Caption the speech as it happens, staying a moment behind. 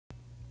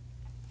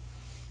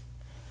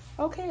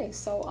Okay,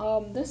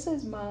 so this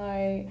is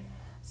my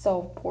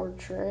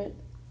self-portrait.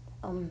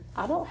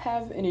 I don't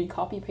have any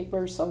copy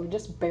paper, so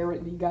just bear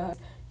with me, guys.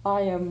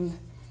 I am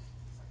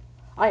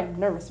I am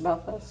nervous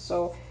about this.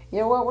 So you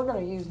know what? We're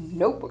gonna use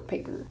notebook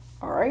paper.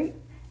 All right,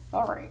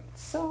 all right.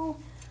 So,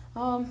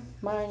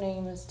 my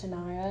name is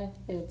Tania.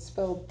 It's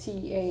spelled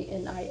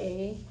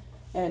Tania,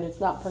 and it's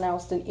not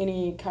pronounced in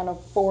any kind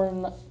of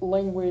foreign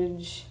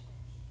language.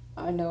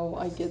 I know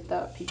I get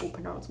that people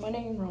pronounce my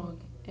name wrong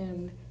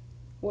and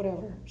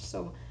whatever.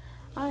 So,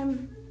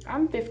 I'm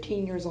I'm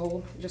 15 years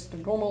old, just a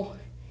normal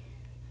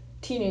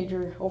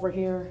teenager over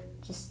here,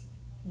 just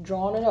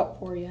drawing it up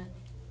for you.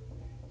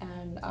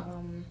 And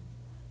I'm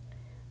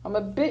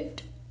a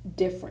bit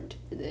different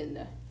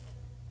than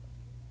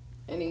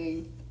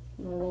any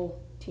normal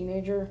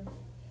teenager.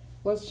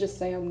 Let's just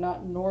say I'm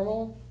not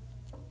normal,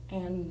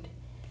 and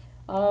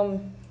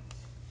um,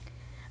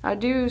 I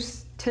do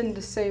tend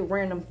to say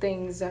random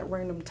things at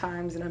random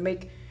times, and I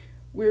make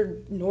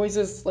weird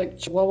noises like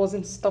chihuahuas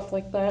and stuff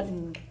like that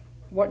and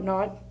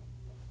whatnot.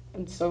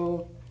 And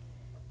so,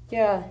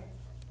 yeah,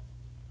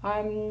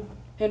 I'm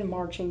in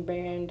marching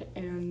band,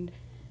 and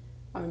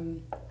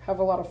have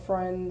a lot of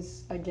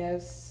friends, I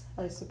guess,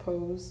 I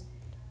suppose.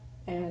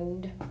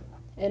 And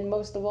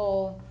most of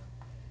all,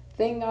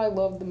 thing I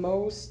love the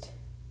most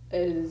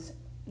is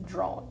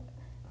drawing.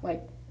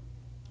 Like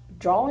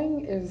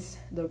drawing is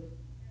the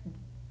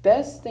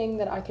best thing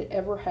that I could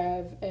ever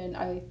have, and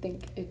I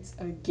think it's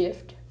a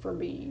gift for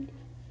me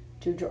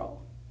to draw.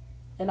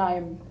 And I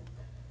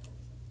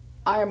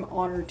am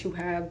honored to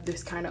have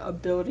this kind of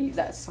ability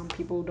that some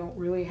people don't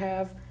really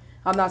have.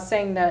 I'm not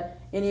saying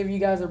that any of you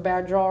guys are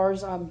bad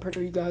drawers. I'm pretty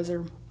sure you guys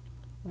are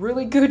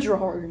really good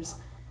drawers.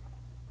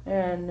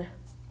 And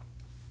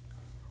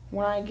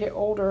when I get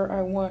older,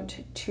 I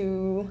want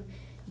to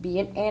be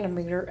an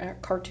animator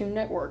at Cartoon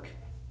Network,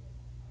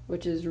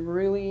 which is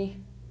really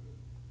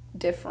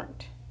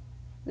different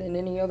than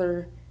any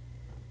other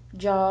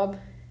job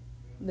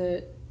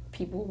that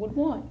people would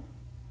want.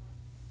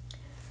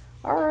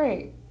 All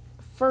right,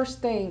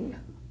 first thing,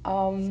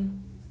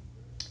 um,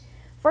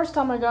 first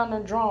time I got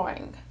into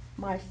drawing,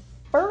 my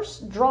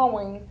first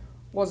drawing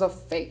was a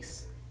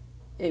face.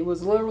 It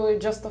was literally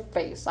just a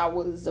face. I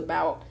was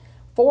about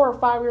 4 or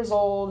 5 years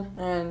old,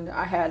 and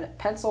I had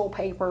pencil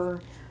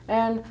paper,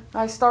 and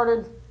I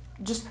started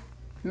just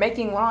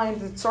making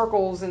lines and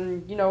circles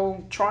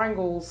and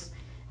triangles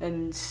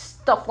and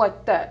stuff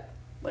like that.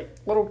 Like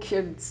little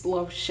kids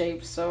love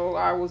shapes, so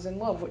I was in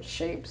love with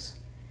shapes.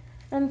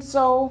 And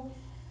so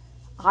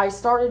I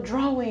started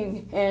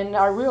drawing, and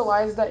I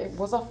realized that it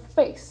was a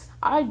face.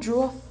 I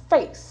drew a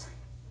face,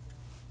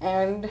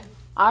 and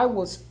I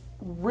was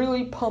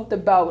really pumped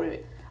about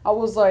it. I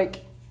was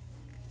like,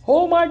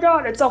 oh my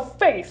god, it's a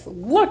face!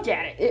 Look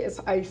at it! It is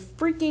a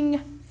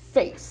freaking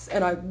face,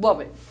 and I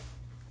love it.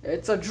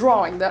 It's a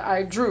drawing that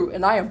I drew,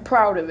 and I am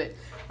proud of it.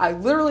 I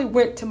literally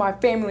went to my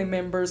family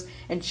members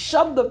and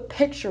shoved the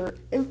picture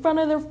in front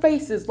of their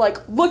faces, like,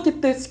 look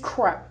at this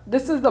crap.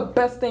 This is the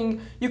best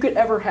thing you could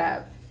ever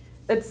have.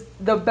 It's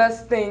the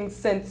best thing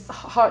since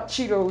hot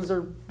Cheetos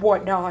or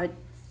whatnot.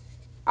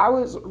 I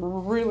was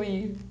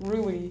really,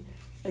 really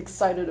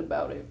excited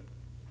about it.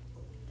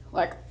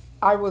 Like,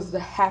 I was the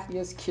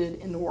happiest kid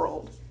in the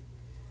world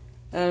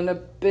and a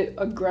bit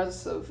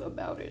aggressive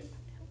about it.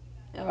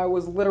 And I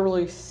was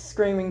literally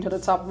screaming to the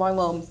top of my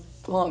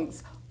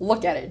lungs,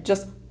 look at it,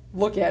 just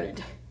look at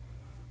it.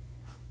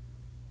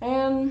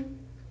 And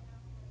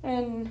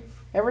and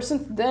ever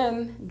since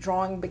then,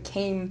 drawing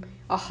became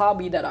a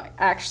hobby that I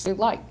actually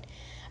liked.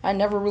 I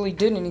never really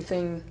did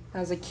anything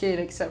as a kid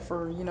except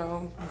for,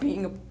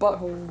 being a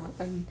butthole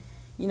and,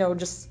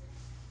 just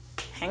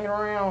hanging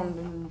around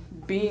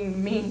and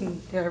being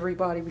mean to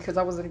everybody because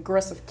I was an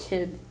aggressive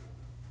kid.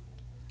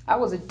 I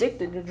was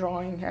addicted to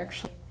drawing,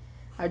 actually.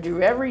 I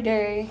drew every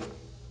day,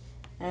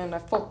 and I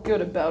felt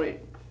good about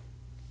it.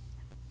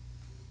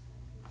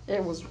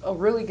 It was a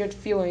really good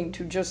feeling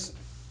to just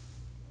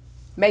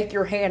make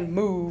your hand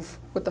move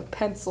with a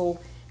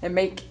pencil and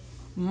make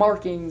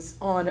markings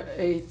on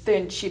a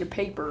thin sheet of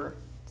paper.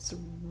 It's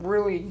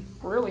really,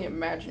 really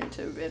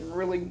imaginative and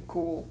really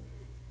cool.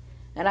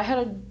 And I had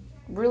a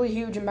really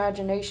huge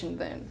imagination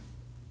then.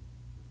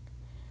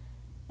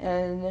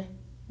 And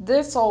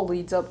this all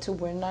leads up to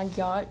when I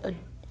got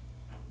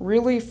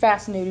really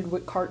fascinated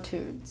with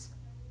cartoons.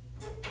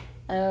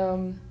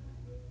 Um,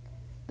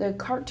 the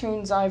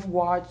cartoons I've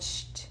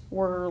watched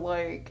were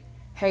like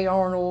Hey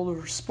Arnold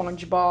or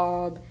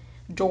SpongeBob,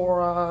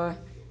 Dora,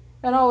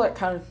 and all that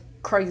kind of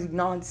crazy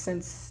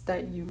nonsense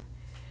that you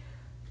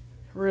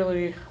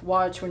really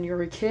watch when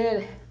you're a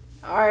kid.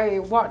 I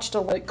watched a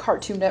like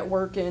Cartoon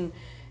Network and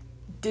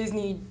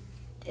Disney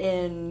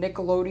and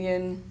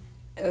Nickelodeon,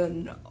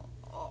 and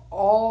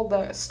all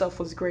that stuff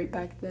was great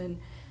back then.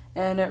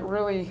 And it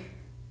really,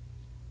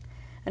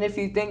 and if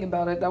you think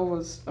about it, that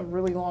was a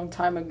really long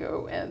time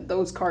ago, and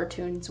those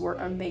cartoons were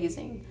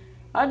amazing.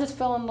 I just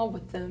fell in love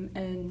with them,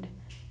 and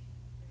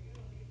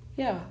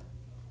yeah.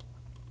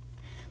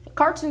 The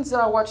cartoons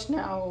that I watch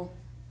now,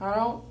 I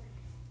don't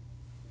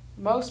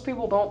most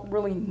people don't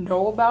really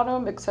know about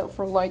him except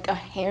for like a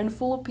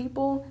handful of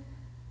people.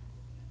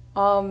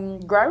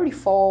 Gravity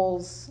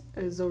Falls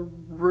is a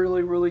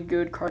really, really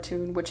good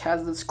cartoon which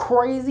has this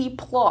crazy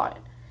plot.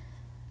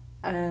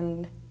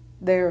 And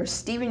there's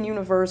Steven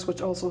Universe,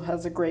 which also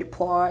has a great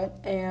plot,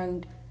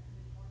 and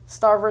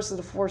Star versus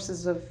the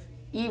Forces of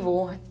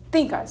Evil. I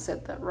think I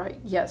said that right.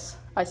 Yes,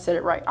 I said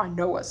it right. I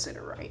know I said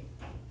it right.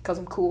 Because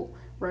I'm cool,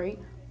 right?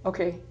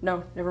 Okay,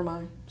 no, never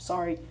mind.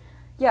 Sorry.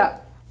 Yeah,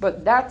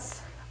 but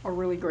that's a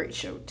really great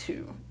show,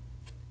 too.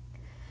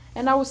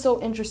 And I was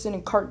so interested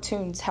in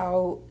cartoons,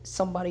 how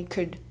somebody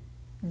could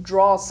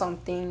draw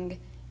something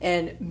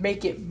and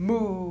make it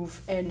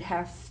move and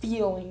have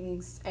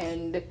feelings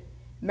and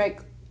make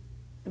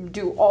them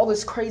do all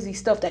this crazy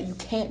stuff that you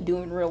can't do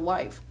in real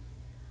life.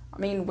 I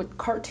mean, with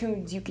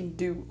cartoons, you can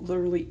do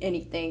literally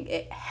anything.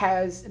 It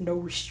has no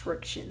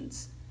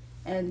restrictions.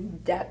 And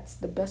that's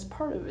the best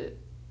part of it.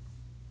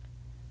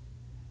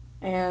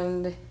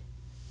 And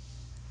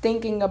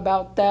thinking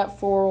about that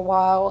for a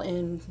while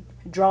and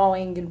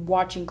drawing and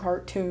watching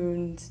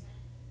cartoons,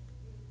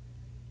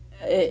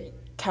 it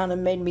kind of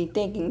made me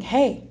thinking,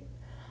 hey,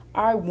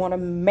 I want to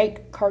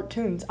make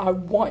cartoons. I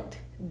want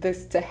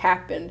this to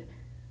happen.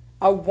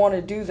 I want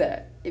to do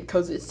that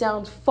because it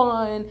sounds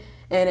fun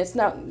and it's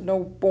not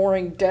no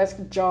boring desk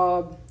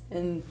job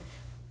and,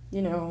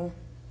 you know,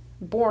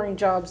 boring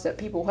jobs that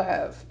people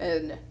have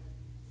and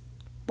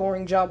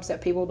boring jobs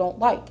that people don't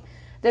like.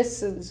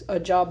 This is a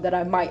job that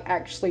I might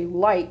actually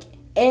like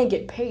and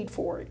get paid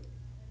for it,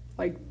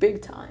 like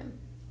big time.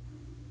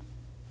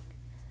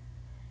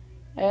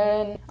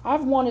 And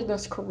I've wanted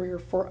this career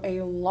for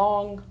a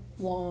long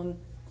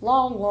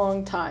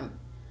time.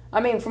 I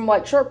mean, from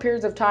like short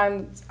periods of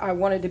time, I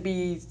wanted to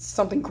be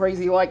something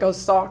crazy like a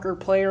soccer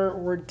player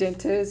or a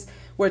dentist,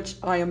 which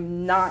I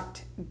am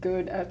not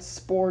good at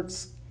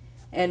sports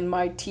and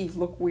my teeth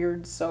look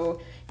weird.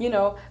 So,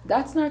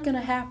 that's not going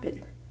to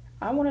happen.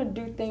 I want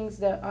to do things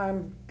that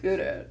I'm good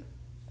at.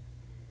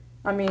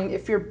 I mean,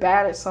 if you're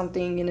bad at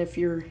something and if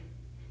you're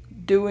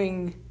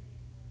doing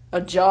a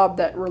job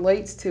that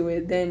relates to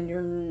it, then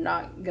you're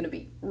not going to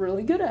be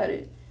really good at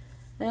it.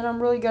 And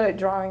I'm really good at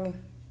drawing,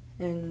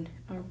 and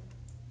I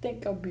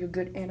think I'll be a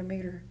good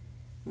animator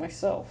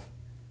myself.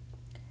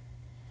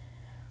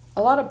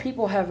 A lot of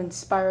people have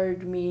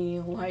inspired me,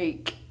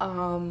 like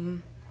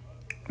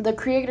the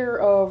creator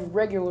of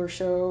Regular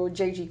Show,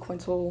 J.G.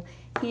 Quintel.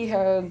 He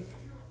had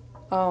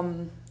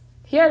um,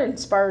 he had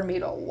inspired me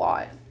a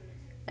lot,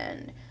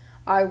 and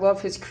I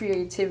love his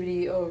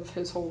creativity of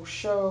his whole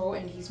show.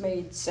 And he's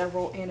made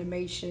several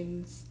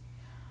animations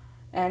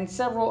and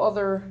several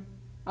other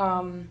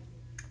um,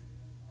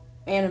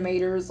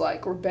 animators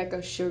like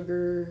Rebecca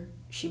Sugar.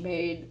 She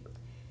made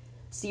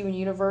Steven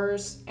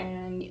Universe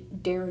and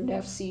Darren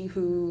Nefsey,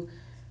 who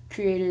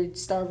created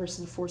Star vs.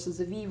 the Forces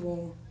of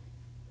Evil,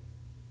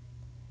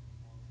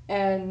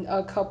 and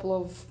a couple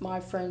of my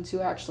friends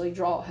who actually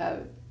draw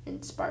have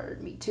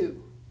inspired me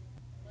too.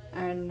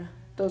 And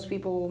those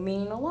people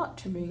mean a lot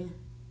to me.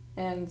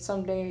 And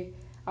someday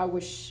I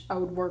wish I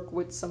would work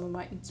with some of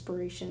my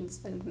inspirations,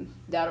 and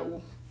that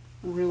will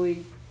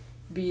really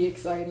be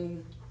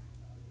exciting.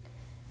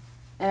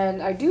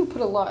 And I do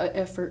put a lot of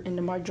effort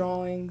into my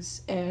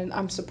drawings, and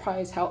I'm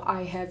surprised how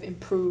I have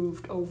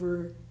improved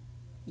over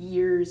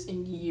years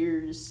and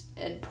years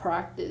and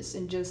practice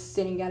and just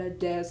sitting at a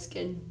desk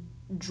and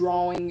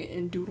drawing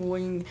and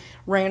doodling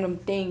random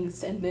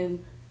things, and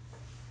then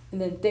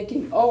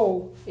thinking,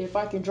 oh, if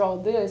I can draw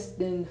this,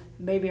 then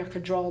maybe I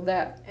could draw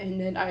that. And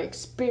then I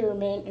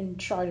experiment and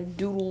try to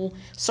doodle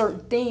certain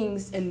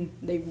things, and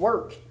they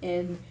work,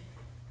 and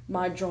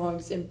my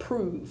drawings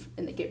improve,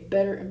 and they get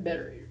better and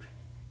better.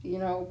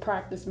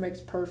 Practice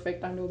makes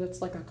perfect. I know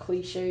that's like a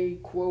cliche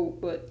quote,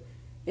 but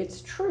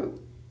it's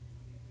true.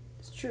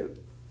 It's true.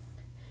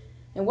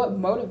 And what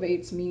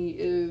motivates me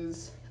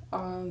is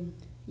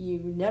you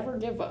never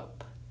give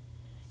up.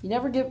 You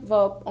never give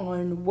up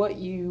on what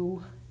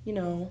you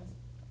know,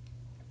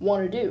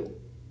 want to do.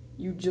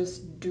 You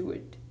just do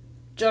it.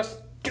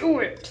 Just do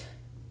it.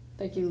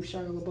 Thank you,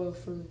 Shia LaBeouf,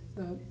 for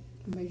that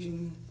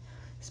amazing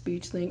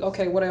speech thing.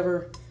 Okay,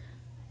 whatever.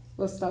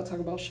 Let's not talk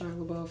about Shia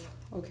LaBeouf.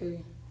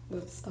 Okay,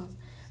 let's stop.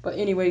 But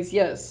anyways,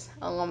 yes.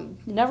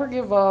 Never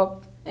give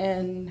up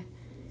and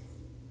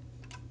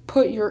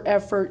put your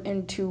effort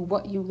into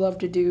what you love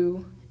to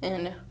do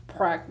and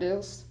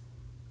practice.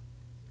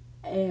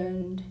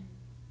 And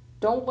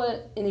don't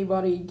let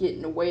anybody get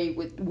in the way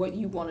with what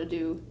you want to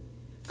do,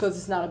 because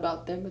it's not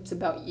about them, it's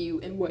about you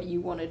and what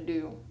you want to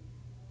do.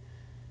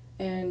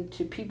 And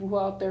to people who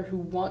out there who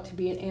want to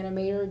be an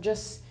animator,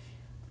 just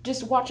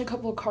watch a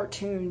couple of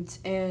cartoons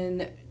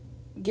and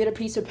get a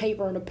piece of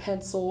paper and a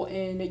pencil,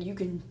 and you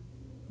can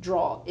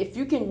draw. If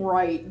you can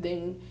write,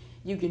 then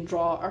you can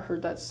draw. I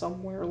heard that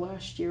somewhere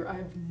last year. I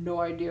have no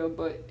idea,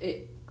 but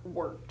it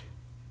worked,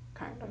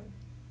 kind of.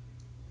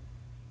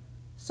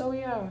 So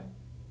yeah,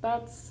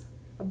 that's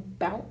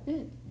about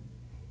it.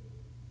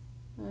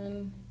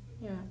 And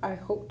yeah, I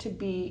hope to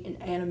be an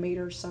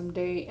animator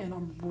someday, and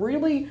I'm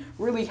really,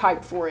 really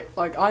hyped for it.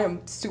 Like, I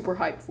am super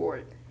hyped for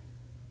it.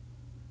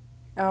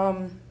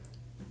 Um,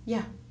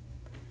 yeah,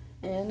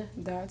 and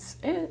that's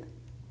it.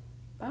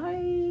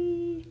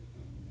 Bye.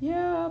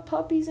 Yeah,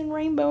 puppies and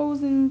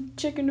rainbows and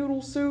chicken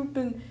noodle soup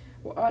and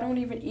well, I don't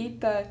even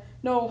eat that.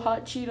 No,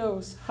 hot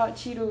Cheetos. Hot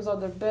Cheetos are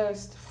the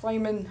best.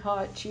 Flamin'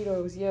 hot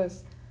Cheetos.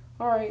 Yes.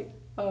 All right.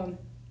 Um,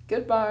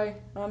 goodbye.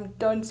 I'm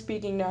done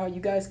speaking now.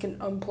 You guys can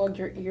unplug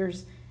your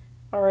ears.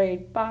 All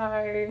right.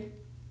 Bye.